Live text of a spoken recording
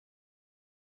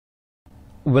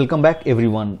Welcome back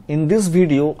everyone. In this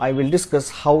video I will discuss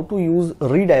how to use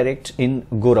redirect in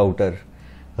GoRouter.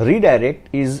 Redirect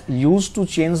is used to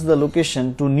change the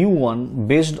location to new one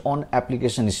based on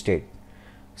application state.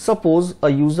 Suppose a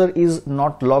user is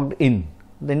not logged in,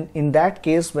 then in that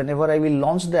case whenever I will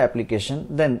launch the application,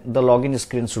 then the login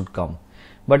screen should come.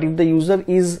 But if the user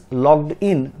is logged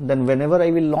in, then whenever I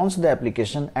will launch the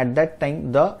application, at that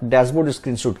time the dashboard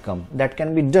screen should come. That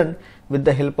can be done with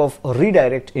the help of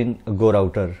redirect in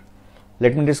GoRouter.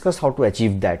 Let me discuss how to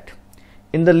achieve that.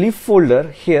 In the leaf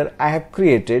folder, here I have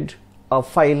created a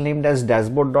file named as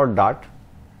dashboard.dart.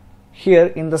 Here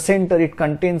in the center it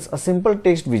contains a simple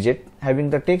text widget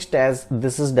having the text as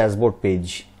 "this is dashboard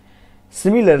page."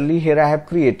 Similarly, here I have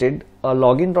created a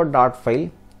login.dart file,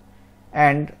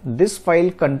 and this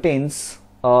file contains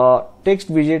a text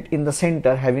widget in the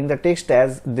center having the text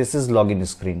as "this is login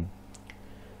screen."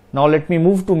 Now let me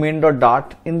move to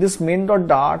main.dart. In this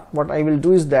main.dart, what I will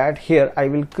do is that here I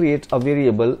will create a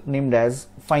variable named as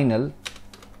final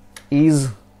is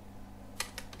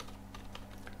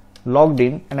logged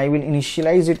in, and I will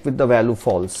initialize it with the value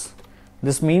false.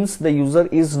 This means the user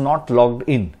is not logged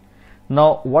in.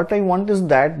 Now what I want is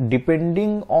that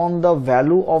depending on the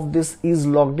value of this is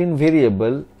logged in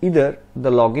variable, either the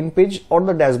login page or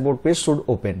the dashboard page should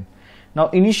open. Now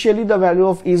initially the value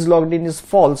of is logged in is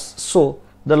false, so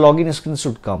the login screen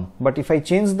should come. But if I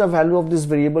change the value of this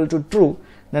variable to true,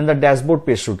 then the dashboard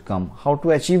page should come. How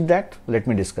to achieve that? Let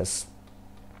me discuss.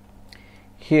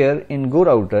 Here in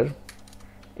GoRouter,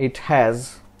 it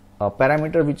has a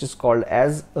parameter which is called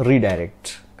as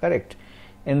redirect. Correct.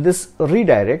 In this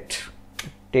redirect,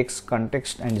 takes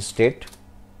context and state.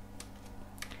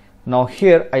 Now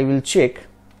here I will check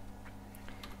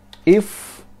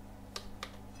if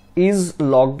is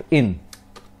logged in.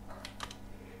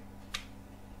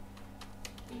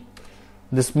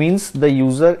 This means the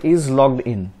user is logged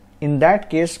in. In that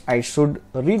case I should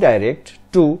redirect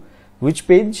to which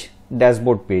page?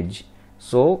 Dashboard page.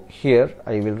 So here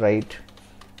I will write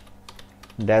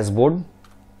dashboard,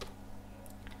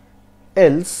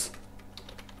 else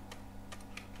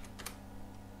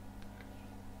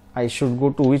I should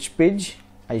go to which page?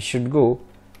 I should go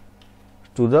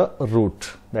to the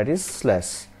root, that is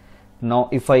slash. Now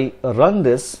if I run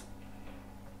this,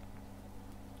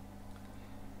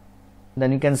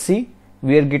 then you can see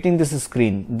we are getting this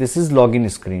screen. This is login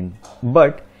screen.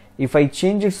 But if I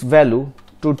change its value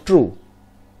to true,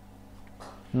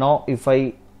 now if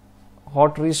I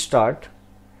hot restart,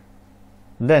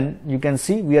 then you can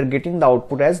see we are getting the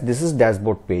output as "this is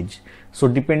dashboard page." So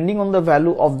depending on the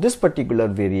value of this particular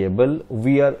variable,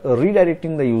 we are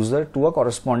redirecting the user to a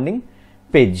corresponding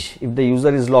page. If the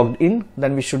user is logged in,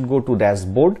 then we should go to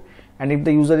dashboard, and if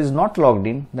the user is not logged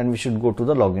in, then we should go to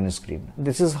the login screen.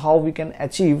 This is how we can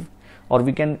achieve, or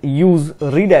we can use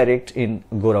redirect in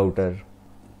GoRouter.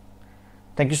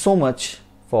 Thank you so much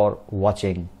for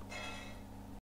watching.